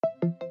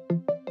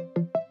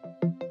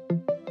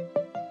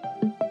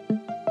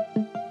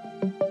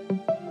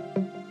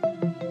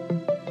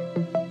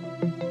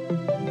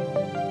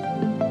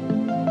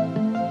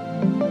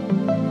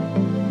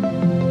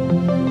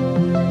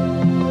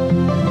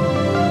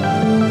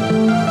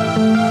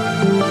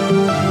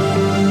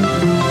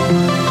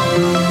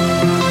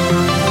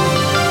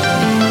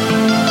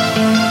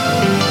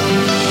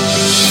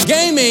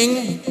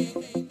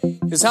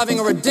having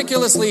a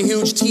ridiculously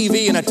huge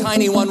TV in a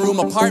tiny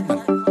one-room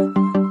apartment.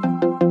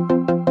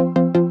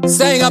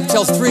 Staying up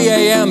till 3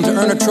 a.m. to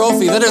earn a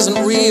trophy that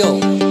isn't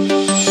real.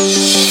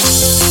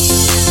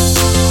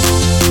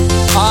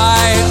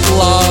 I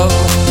love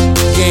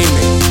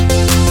gaming.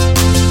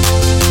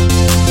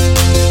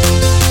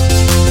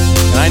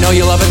 And I know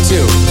you love it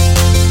too.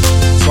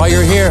 That's why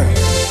you're here.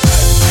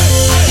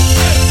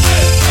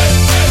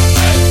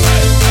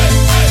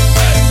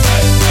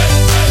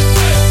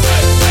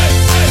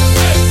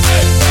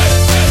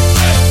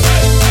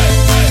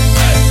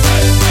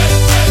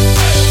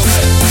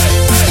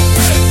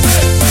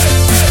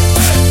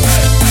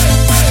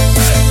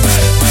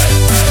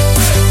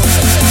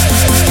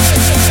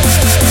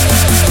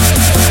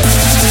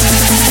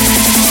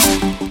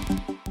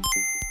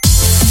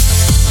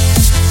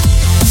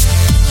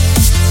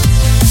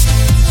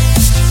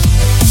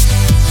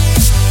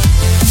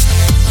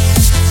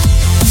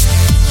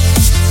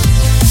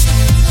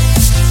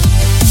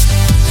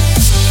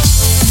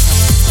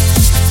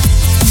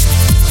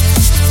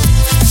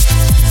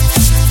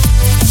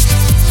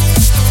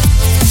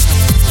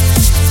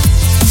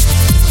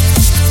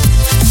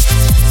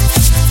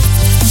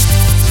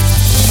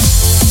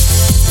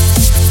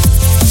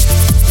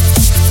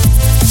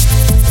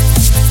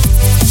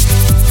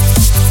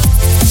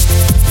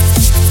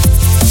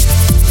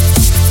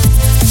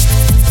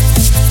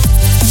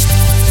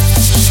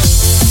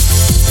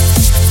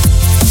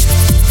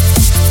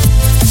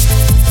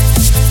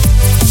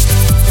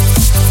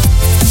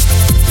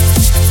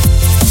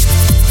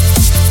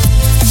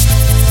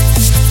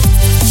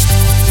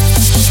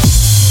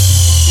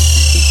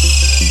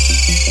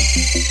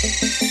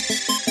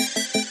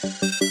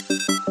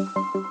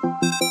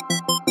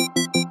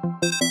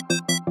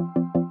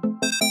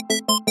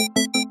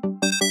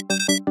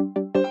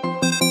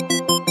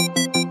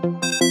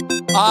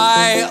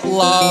 I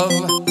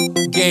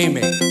love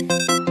gaming.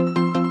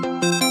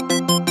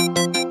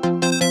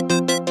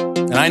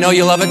 And I know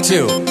you love it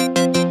too.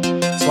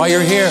 That's why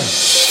you're here.